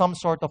 there's some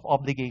sort of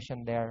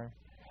obligation there.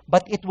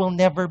 But it will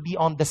never be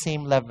on the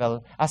same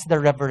level as the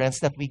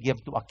reverence that we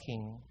give to a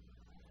king.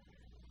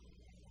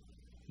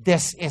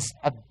 This is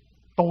a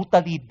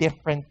totally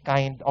different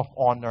kind of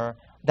honor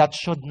that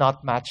should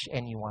not match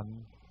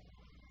anyone.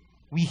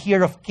 We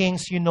hear of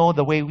kings,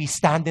 the way we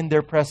stand in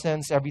their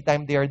presence every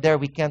time they are there.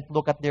 We can't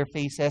look at their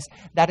faces.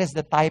 That is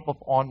the type of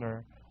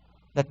honor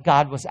that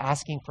God was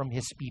asking from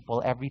His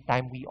people every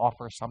time we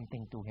offer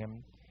something to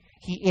Him.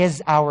 He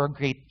is our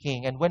great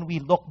king. And when we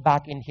look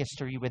back in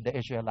history with the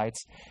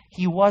Israelites,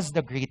 He was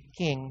the great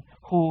king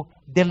who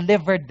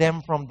delivered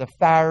them from the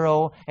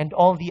Pharaoh and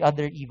all the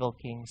other evil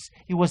kings.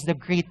 He was the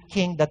great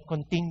king that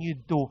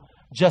continued to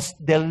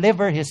just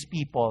deliver His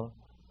people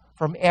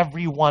from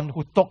everyone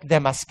who took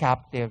them as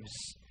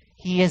captives.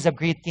 He is a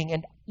great king,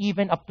 and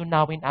even up to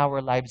now in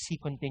our lives, He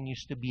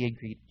continues to be a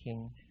great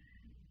king.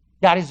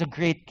 That is a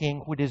great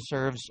king who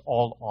deserves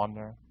all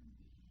honor.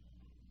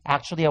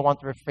 Actually, I want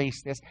to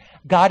rephrase this.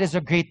 God is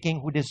a great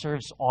king who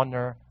deserves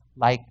honor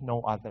like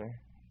no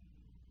other.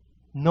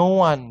 No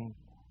one,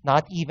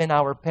 not even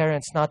our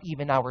parents, not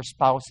even our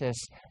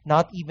spouses,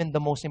 not even the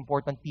most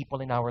important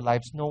people in our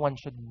lives, no one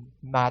should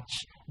match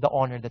the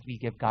honor that we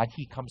give God.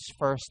 He comes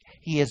first.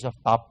 He is of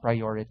top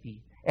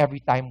priority every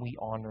time we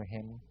honor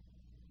Him.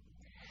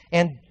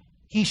 And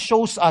He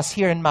shows us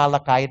here in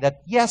Malachi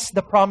that yes,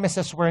 the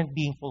promises weren't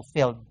being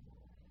fulfilled.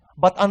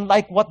 But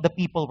unlike what the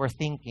people were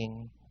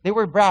thinking, they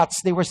were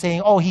brats. They were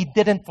saying, oh, He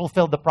didn't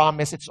fulfill the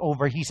promise. It's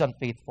over. He's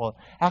unfaithful.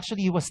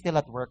 Actually, He was still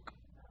at work.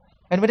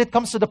 And when it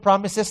comes to the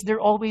promises, they're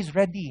always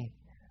ready.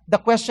 The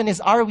question is,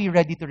 are we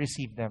ready to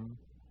receive them?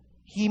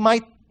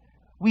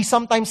 We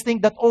sometimes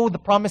think that, the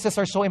promises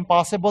are so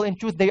impossible. In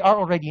truth, they are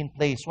already in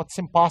place. What's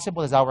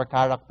impossible is our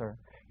character.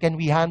 Can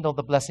we handle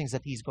the blessings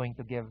that He's going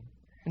to give?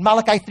 In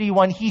Malachi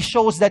 3:1, He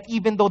shows that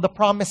even though the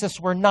promises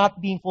were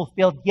not being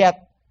fulfilled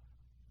yet,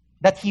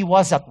 that He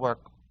was at work.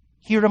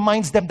 He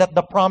reminds them that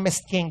the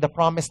promised king, the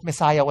promised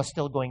Messiah was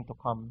still going to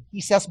come.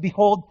 He says,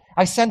 behold,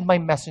 I send my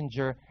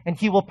messenger, and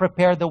he will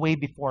prepare the way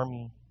before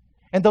me.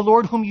 And the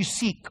Lord whom you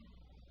seek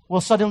will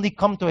suddenly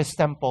come to His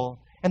temple,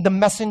 and the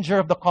messenger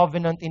of the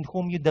covenant in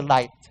whom you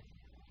delight,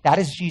 that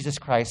is Jesus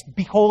Christ.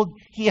 Behold,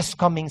 He is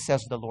coming,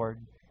 says the Lord.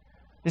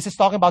 This is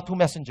talking about two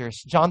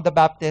messengers, John the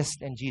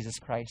Baptist and Jesus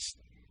Christ.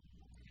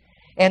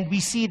 And we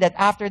see that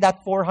after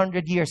that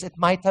 400 years, it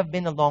might have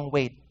been a long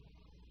wait,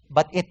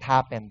 but it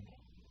happened.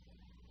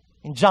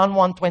 In John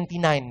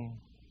 1:29,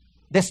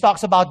 this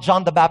talks about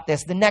John the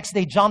Baptist. The next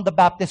day, John the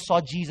Baptist saw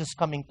Jesus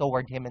coming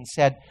toward him and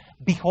said,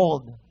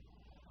 behold,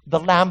 the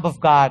Lamb of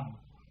God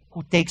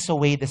who takes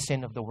away the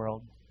sin of the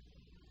world.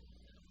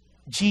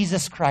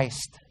 Jesus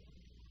Christ,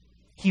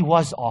 He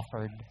was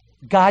offered.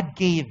 God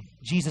gave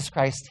Jesus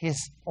Christ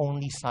His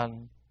only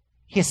Son,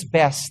 His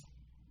best,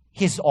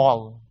 His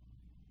all.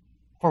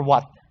 For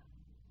what?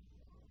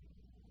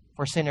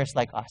 For sinners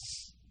like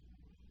us.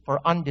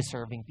 For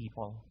undeserving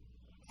people.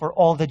 For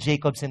all the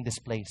Jacobs in this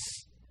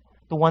place,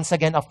 to once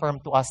again affirm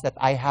to us that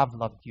I have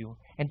loved you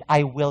and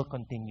I will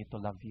continue to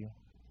love you.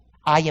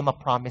 I am a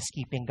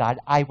promise-keeping God.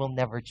 I will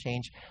never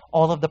change.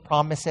 All of the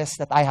promises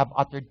that I have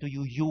uttered to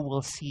you, you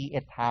will see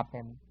it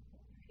happen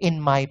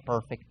in my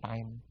perfect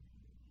time.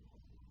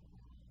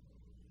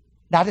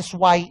 That is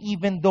why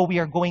even though we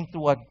are going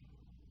through a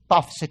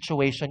tough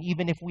situation,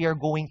 even if we are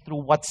going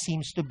through what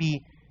seems to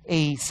be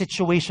a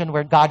situation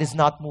where God is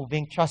not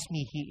moving, trust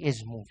me, He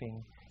is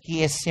moving.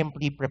 He is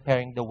simply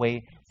preparing the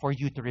way for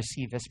you to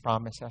receive His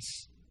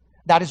promises.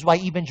 That is why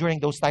even during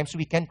those times,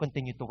 we can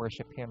continue to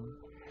worship Him.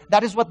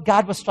 That is what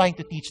God was trying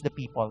to teach the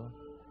people.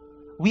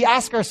 We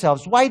ask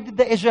ourselves, why did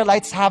the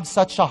Israelites have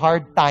such a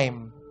hard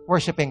time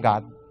worshiping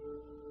God?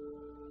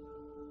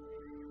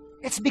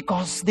 It's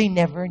because they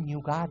never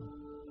knew God.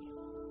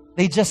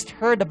 They just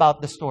heard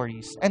about the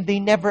stories and they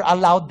never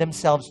allowed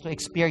themselves to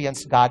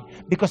experience God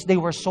because they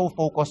were so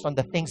focused on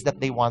the things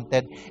that they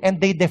wanted, and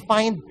they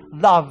defined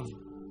love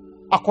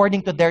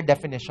according to their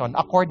definition,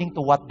 according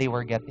to what they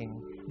were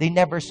getting. They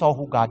never saw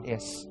who God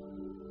is.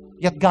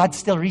 Yet God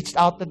still reached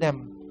out to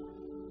them.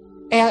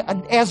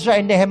 And Ezra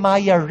and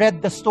Nehemiah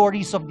read the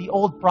stories of the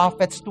old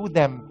prophets to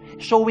them,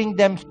 showing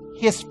them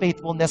His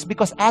faithfulness.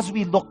 Because as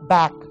we look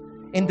back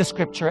in the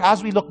Scripture,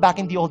 as we look back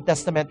in the Old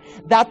Testament,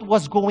 that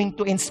was going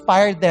to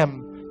inspire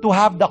them to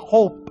have the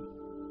hope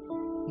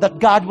that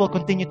God will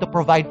continue to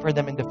provide for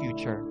them in the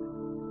future.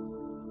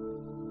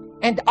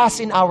 And us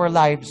in our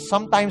lives,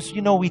 sometimes,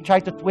 we try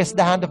to twist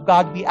the hand of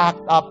God, we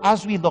act up.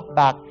 As we look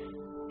back,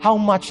 how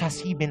much has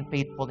He been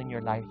faithful in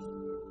your life?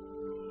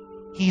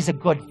 He's a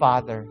good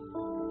Father.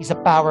 He's a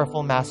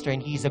powerful Master,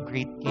 and He's a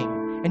great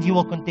King. And He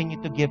will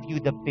continue to give you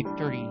the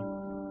victory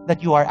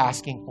that you are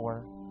asking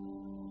for.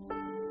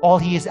 All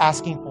He is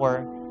asking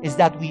for is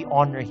that we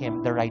honor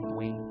Him the right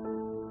way.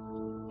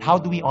 How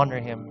do we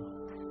honor Him?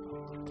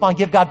 Come on,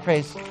 give God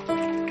praise.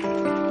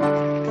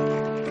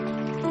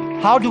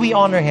 How do we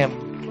honor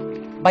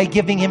Him? By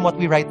giving Him what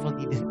He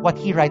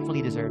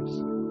rightfully deserves.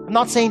 I'm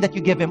not saying that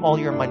you give Him all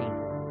your money,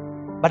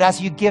 but as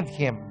you give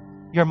Him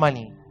your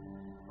money,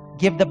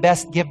 give the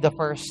best, give the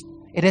first.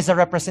 It is a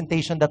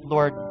representation that,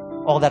 Lord,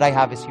 all that I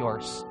have is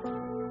yours.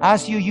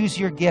 As you use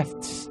your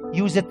gifts,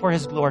 use it for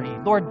His glory.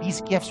 Lord,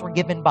 these gifts were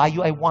given by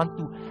you. I want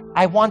to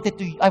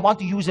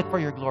use it for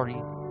your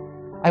glory.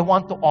 I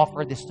want to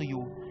offer this to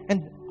you.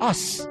 And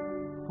us,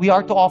 we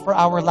are to offer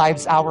our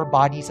lives, our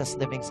bodies as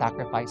living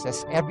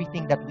sacrifices.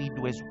 Everything that we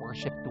do is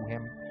worship to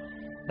Him.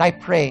 And I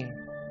pray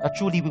that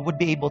truly we would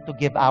be able to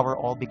give our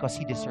all because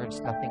He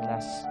deserves nothing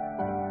less.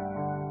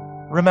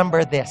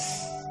 Remember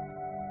this.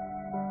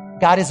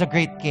 God is a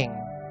great King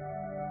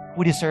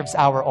who deserves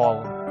our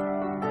all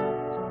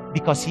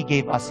because He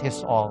gave us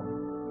His all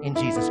in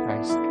Jesus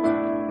Christ.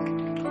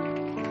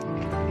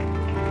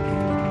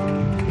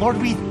 Lord,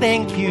 we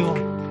thank you.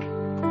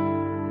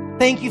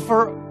 Thank you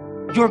for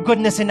your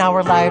goodness in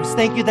our lives.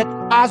 Thank you that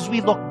as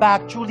we look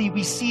back, truly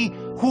we see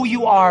who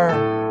you are.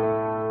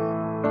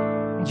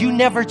 You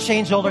never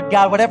change, oh Lord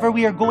God. Whatever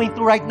we are going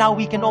through right now,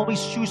 we can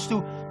always choose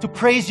to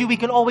praise you. We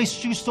can always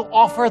choose to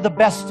offer the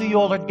best to you,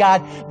 oh Lord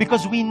God,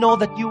 because we know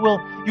that you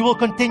will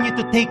continue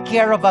to take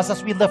care of us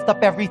as we lift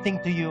up everything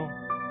to you.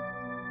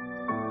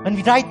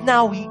 And right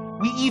now, we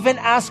even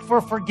ask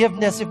for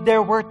forgiveness if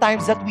there were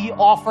times that we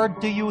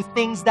offered to you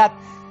things that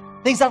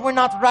were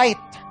not right,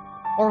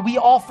 or we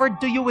offered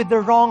to you with the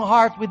wrong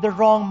heart, with the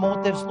wrong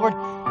motives. Lord,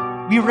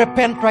 we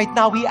repent right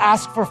now. We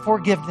ask for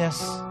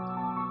forgiveness.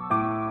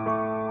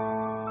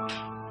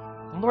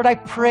 And Lord, I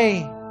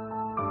pray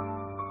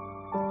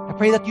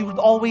that you would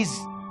always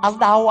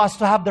allow us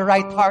to have the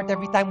right heart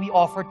every time we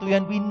offer to you.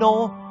 And we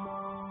know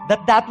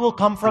that will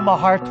come from a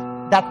heart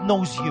that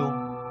knows you.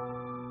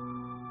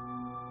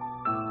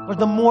 Lord,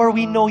 the more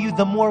we know you,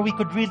 the more we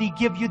could really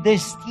give you the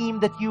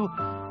esteem that you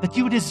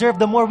deserve,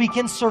 the more we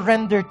can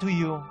surrender to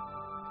you.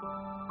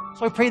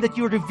 So I pray that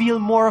you reveal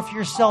more of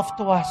yourself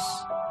to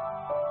us.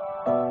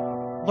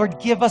 Lord,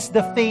 give us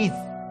the faith.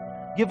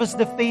 Give us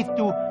the faith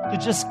to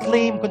just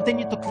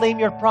continue to claim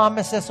your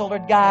promises, oh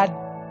Lord God.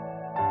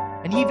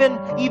 And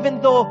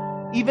even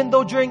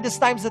though during these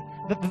times that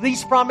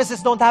these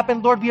promises don't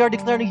happen, Lord, we are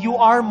declaring you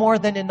are more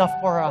than enough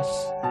for us.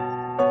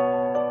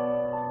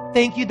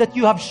 Thank you that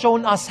you have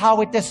shown us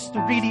how it is to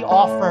really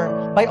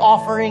offer by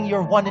offering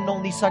your one and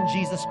only Son,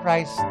 Jesus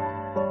Christ.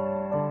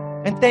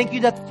 And thank you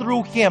that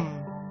through Him,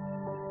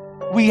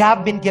 we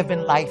have been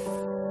given life.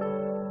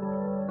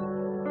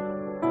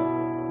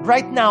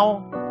 Right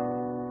now,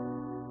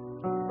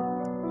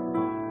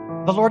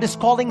 the Lord is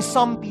calling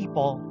some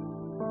people,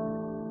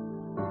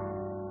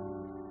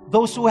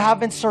 those who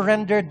haven't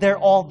surrendered their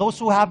all, those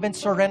who haven't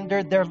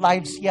surrendered their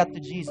lives yet to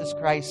Jesus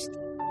Christ.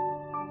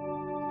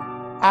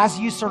 As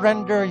you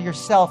surrender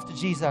yourself to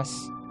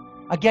Jesus,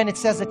 again, it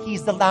says that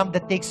He's the Lamb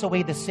that takes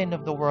away the sin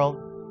of the world.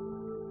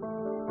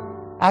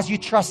 As you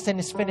trust in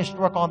His finished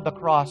work on the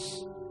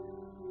cross,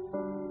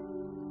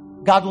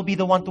 God will be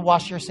the one to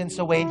wash your sins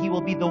away, and He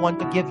will be the one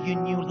to give you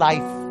new life,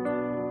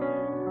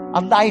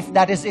 a life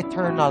that is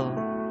eternal.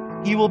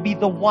 He will be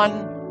the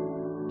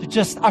one to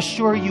just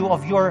assure you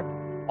of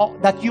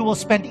that you will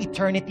spend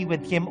eternity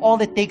with Him.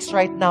 All it takes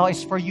right now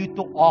is for you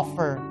to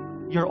offer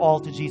your all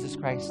to Jesus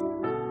Christ.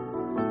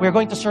 We are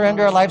going to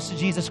surrender our lives to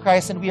Jesus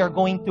Christ, and we are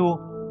going to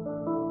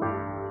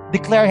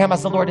declare Him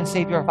as the Lord and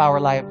Savior of our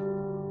life.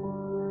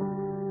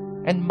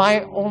 And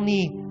my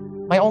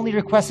only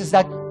request is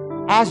that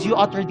as you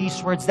utter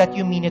these words, that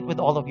you mean it with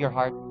all of your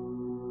heart.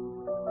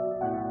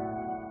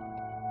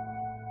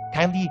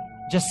 Kindly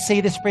just say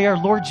this prayer.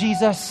 Lord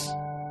Jesus,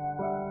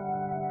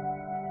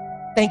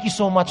 thank you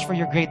so much for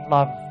your great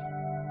love.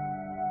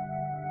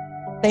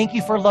 Thank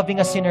you for loving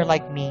a sinner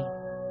like me.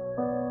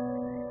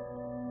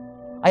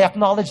 I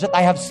acknowledge that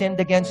I have sinned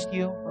against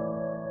you,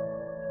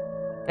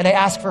 and I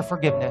ask for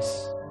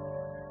forgiveness.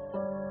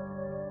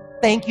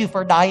 Thank you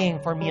for dying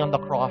for me on the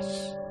cross.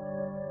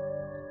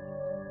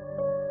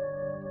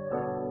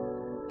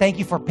 Thank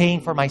you for paying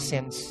for my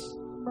sins.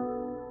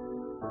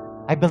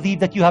 I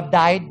believe that you have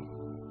died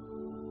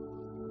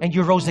and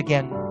you rose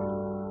again.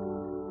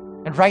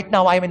 And right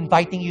now, I am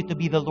inviting you to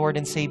be the Lord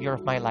and Savior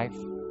of my life.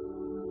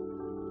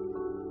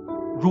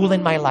 Rule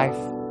in my life.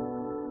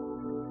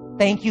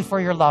 Thank you for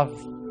your love.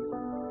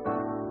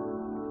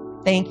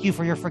 Thank you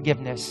for your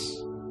forgiveness.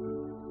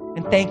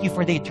 And thank you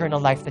for the eternal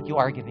life that you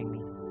are giving me.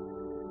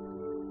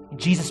 In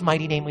Jesus'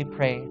 mighty name we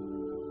pray.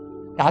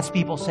 God's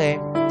people say,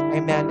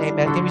 amen,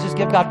 amen. Can we just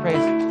give God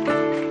praise?